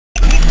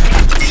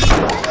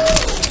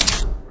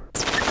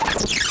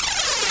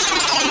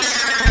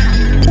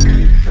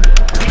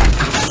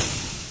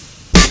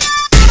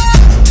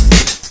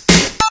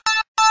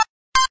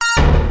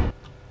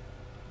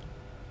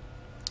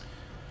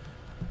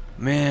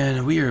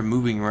man, we are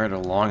moving right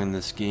along in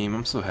this game.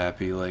 I'm so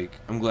happy. Like,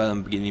 I'm glad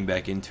I'm getting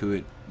back into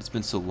it. It's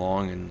been so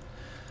long, and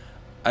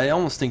I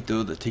almost think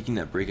though that taking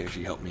that break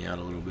actually helped me out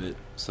a little bit,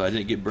 so I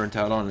didn't get burnt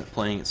out on it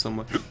playing it so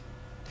much.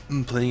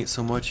 Playing it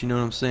so much, you know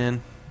what I'm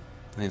saying?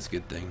 I think it's a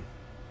good thing.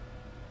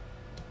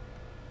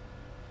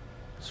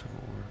 So,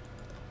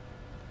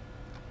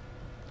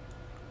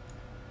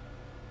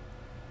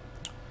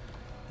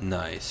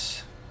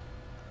 nice.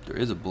 There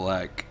is a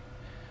black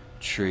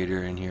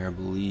trader in here, I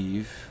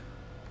believe.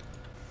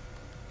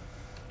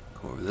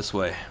 Go over this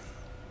way.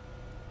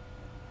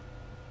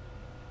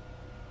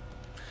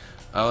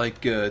 I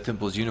like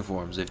Temple's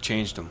uniforms. They've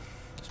changed them.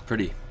 It's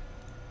pretty.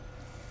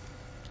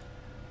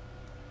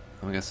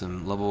 We got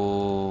some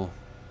level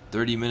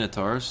 30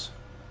 Minotaurs.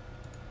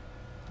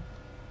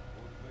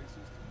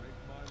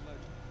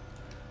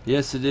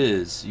 Yes, it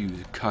is. You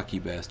cocky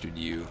bastard,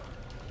 you.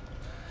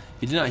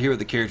 He did not hear what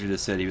the character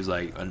just said. He was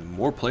like,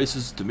 more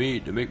places to me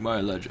to make my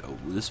legend. Oh,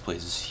 this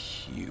place is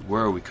huge.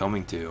 Where are we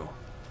coming to?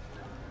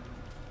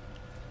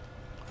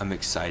 I'm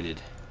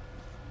excited.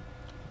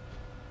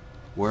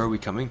 Where are we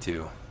coming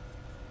to?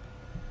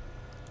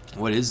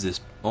 What is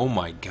this? Oh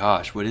my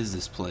gosh, what is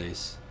this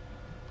place?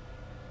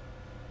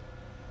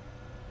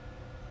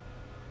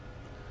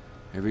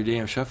 Every day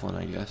I'm shuffling,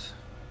 I guess.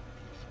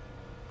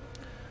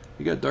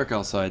 It got dark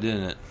outside,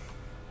 didn't it?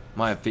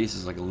 My face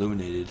is like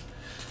illuminated.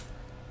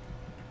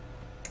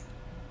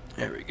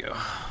 There we go.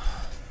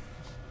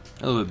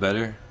 A little bit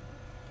better,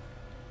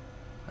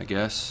 I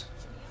guess.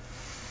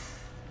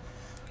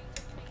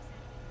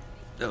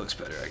 That looks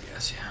better, I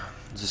guess, yeah.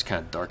 It's just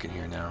kind of dark in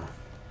here now.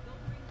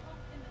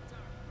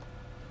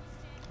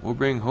 We'll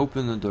bring hope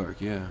in the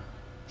dark, yeah.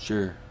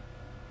 Sure.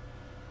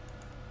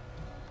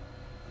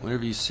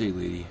 Whatever you say,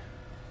 lady.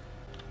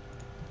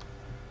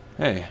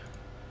 Hey.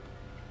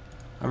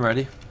 I'm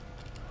ready.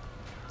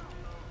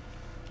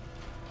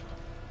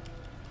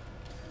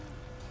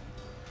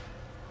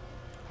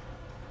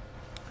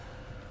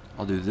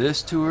 I'll do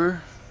this to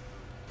her.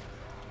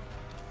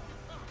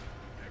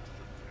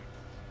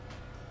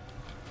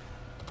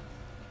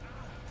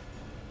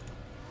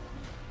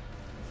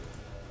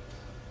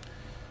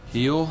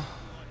 Heal.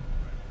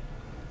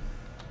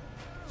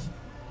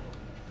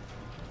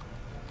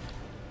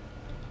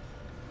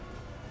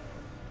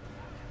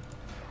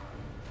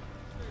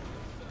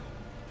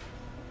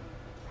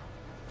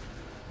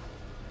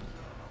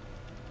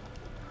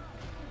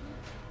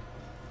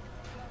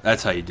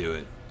 That's how you do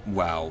it.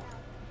 Wow.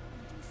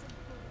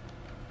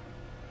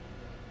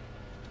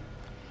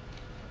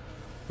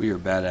 We are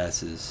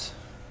badasses.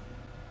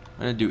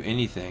 I didn't do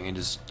anything and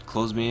just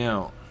close me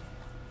out.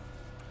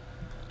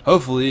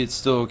 Hopefully it's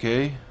still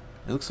okay.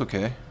 It looks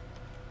okay.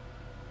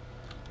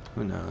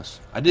 Who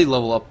knows? I did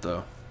level up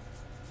though.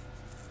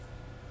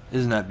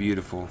 Isn't that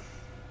beautiful?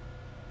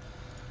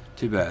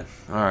 Too bad.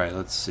 Alright,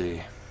 let's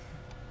see.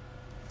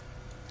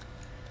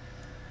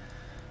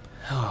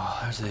 Oh,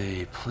 there's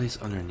a place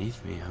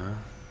underneath me, huh?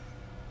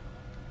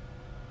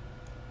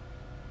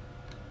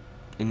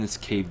 In this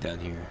cave down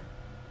here.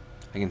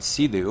 I can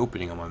see the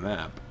opening on my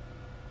map.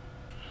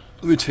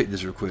 Let me take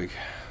this real quick.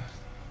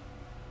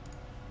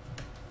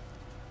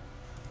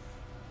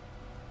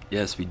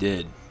 Yes, we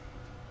did.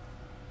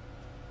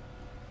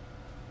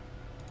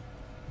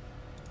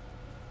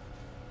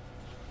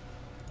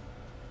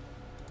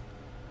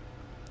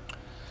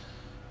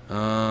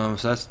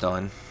 So that's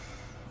done.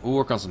 We'll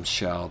work on some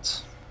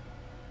shouts.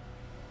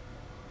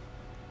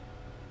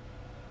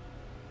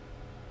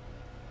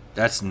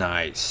 That's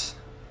nice.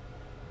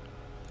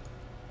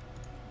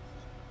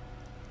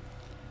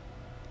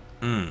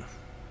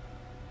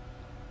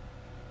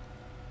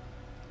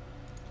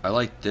 I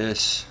like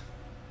this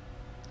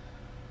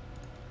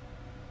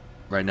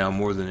right now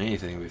more than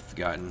anything we've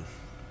gotten.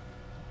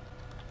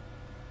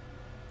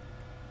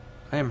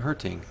 I am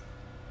hurting,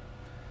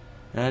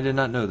 and I did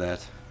not know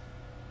that.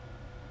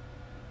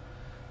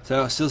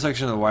 So, steal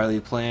section of the Wiley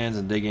plans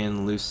and dig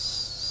in loose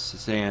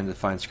sand to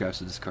find scraps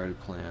of discarded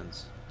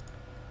plans.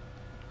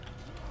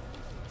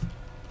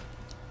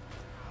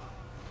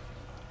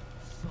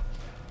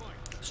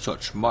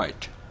 Such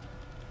might.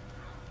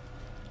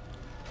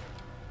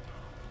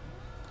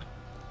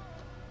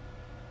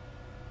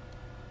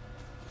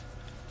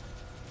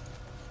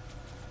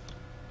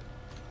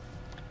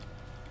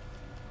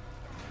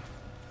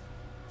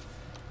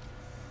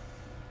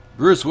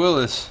 Bruce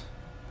Willis.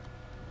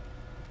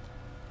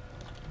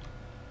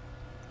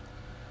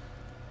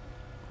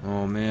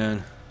 Oh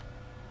man.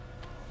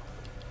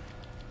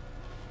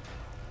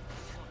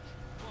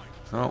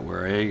 Don't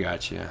worry, I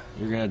got you.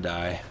 You're gonna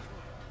die.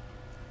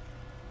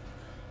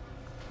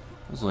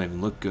 Those don't even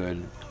look good.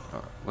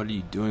 What are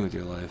you doing with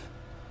your life?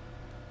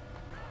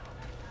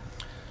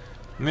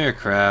 Come here,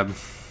 crab.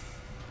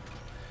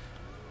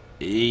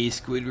 Hey,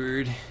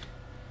 Squidward.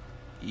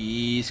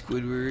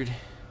 Squidward.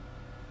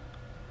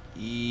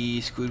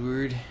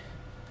 Squidward.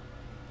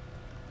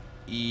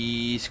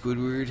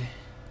 Squidward.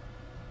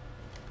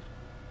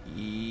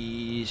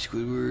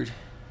 Squidward.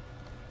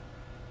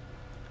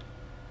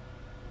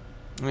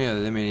 Oh yeah,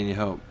 they may need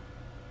help.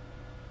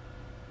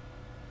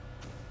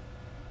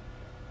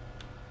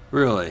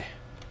 Really?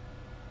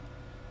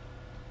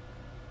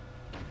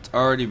 It's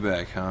already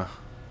back, huh?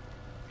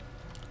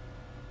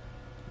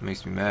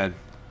 Makes me mad.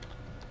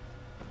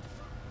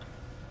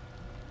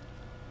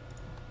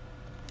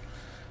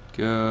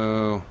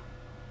 Go.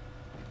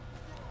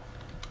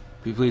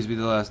 Please be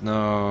the last.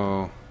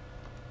 No.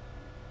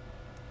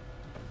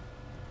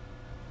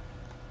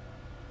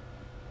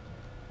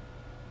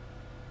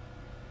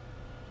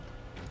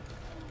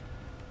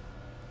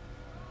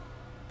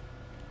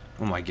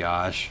 Oh my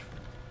gosh.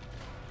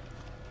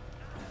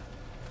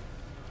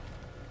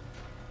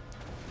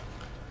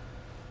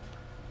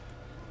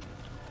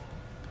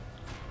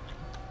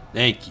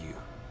 Thank you.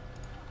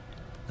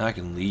 Now I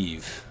can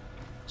leave.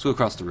 Let's go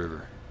across the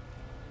river.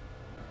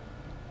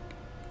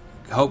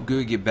 Help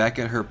Gui get back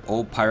at her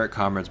old pirate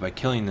comrades by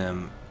killing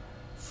them,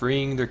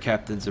 freeing their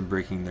captains, and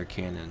breaking their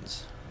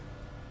cannons.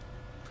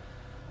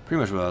 Pretty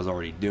much what I was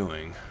already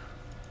doing.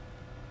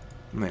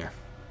 Come here.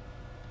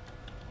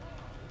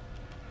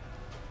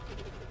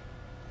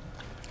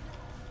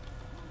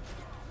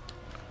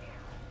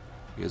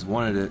 You guys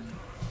wanted it.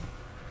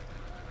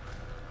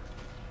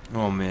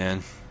 Oh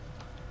man.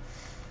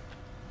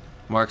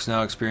 Mark's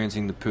now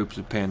experiencing the poops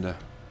of Panda.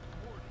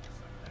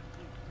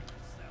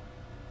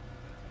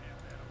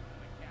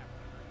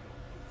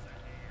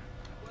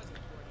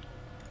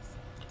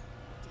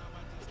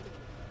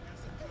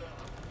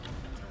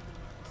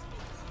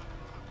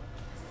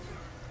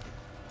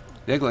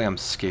 They act like I'm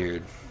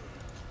scared.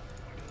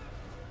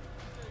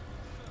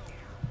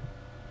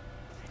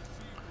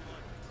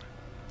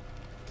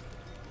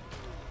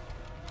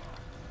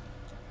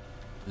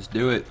 Just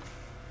do it.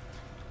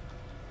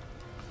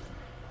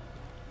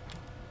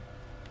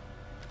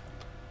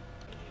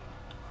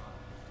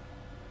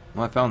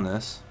 Well, I found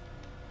this.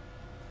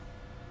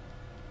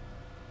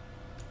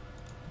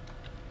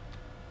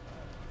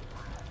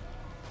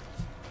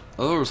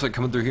 Oh, it was like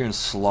coming through here and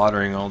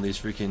slaughtering all these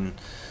freaking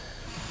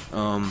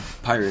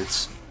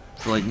pirates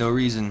for like no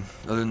reason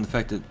other than the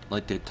fact that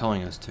like they're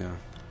telling us to. A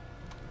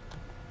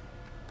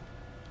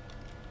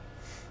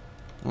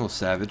little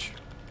savage.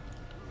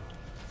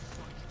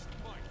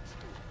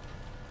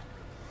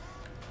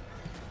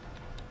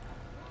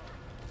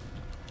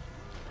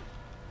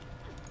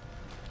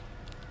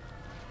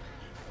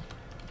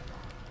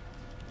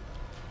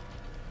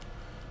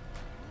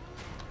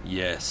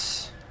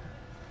 Yes.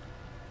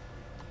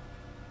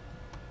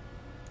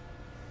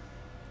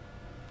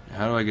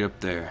 How do I get up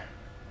there?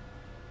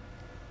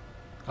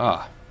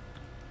 Ah.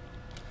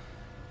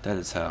 That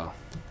is how.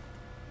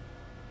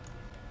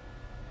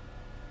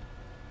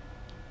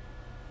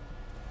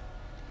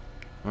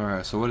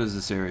 Alright, so what is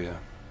this area?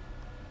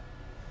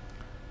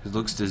 It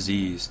looks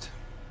diseased.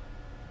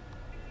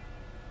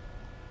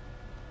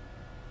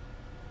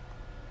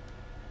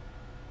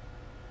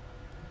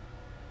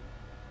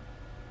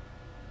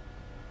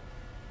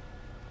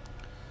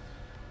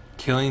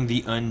 Killing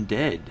the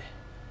undead.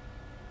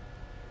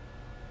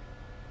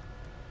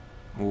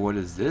 Well, what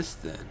is this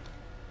then?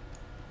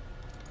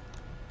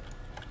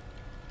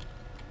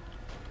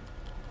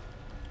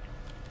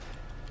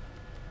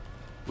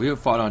 We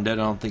haven't fought undead, I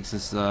don't think,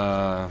 since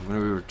when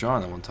we were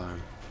John at one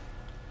time.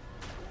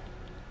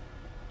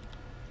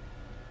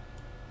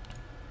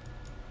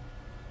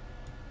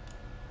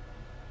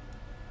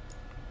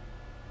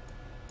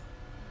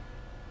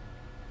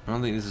 I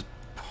don't think this is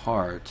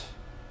part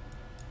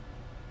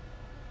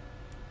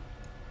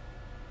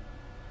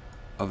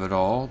of it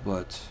all,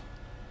 but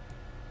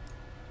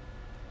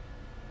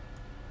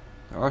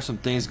there are some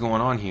things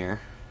going on here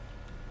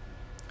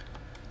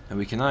that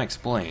we cannot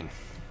explain.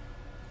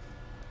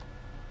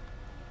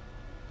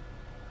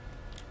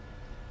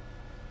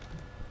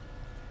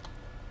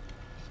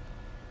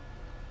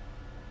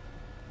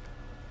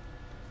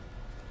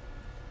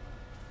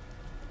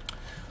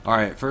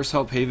 Alright, first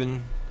help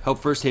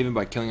First Haven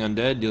by killing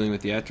undead, dealing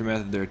with the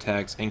aftermath of their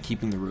attacks, and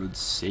keeping the roads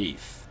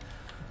safe.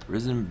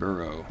 Risen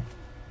Burrow.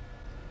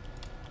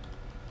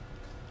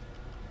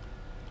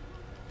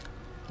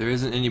 There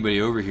isn't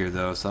anybody over here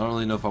though, so I don't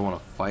really know if I want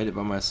to fight it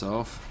by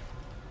myself.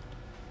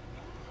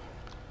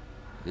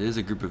 It is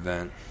a group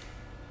event.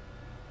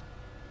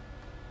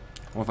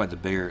 I want to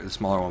fight the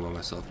smaller one by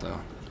myself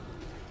though.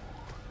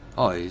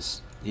 Oh,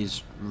 he's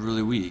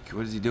really weak.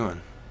 What is he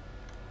doing?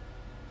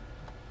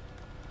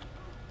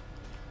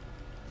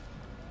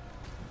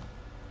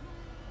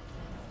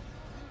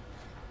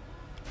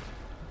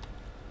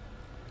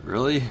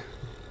 Really?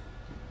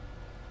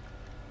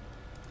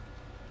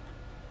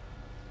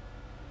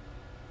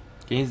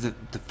 Gains the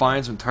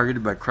defiance when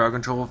targeted by crowd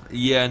control.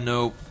 Yeah,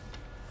 no.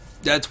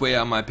 That's way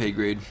out of my pay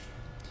grade.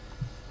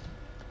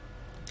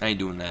 I ain't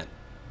doing that.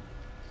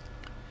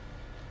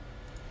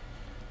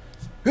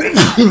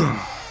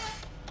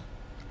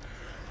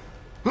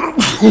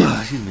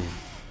 Excuse me.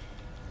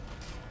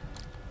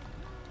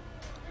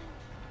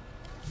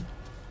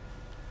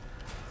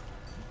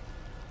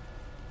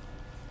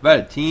 About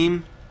a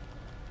team?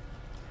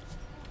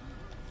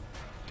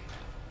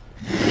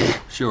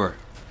 Sure.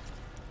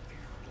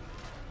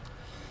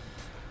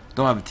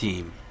 Don't have a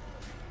team.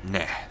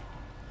 Nah.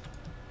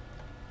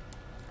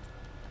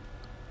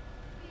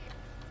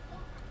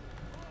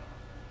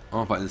 I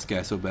want to fight this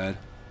guy so bad.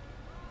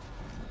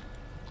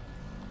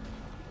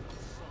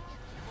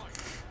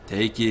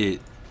 Take it.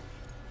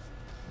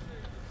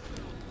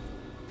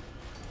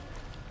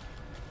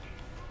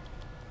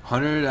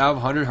 100 out of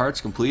 100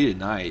 hearts completed.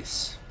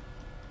 Nice.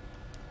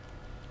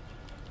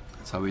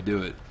 That's how we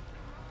do it.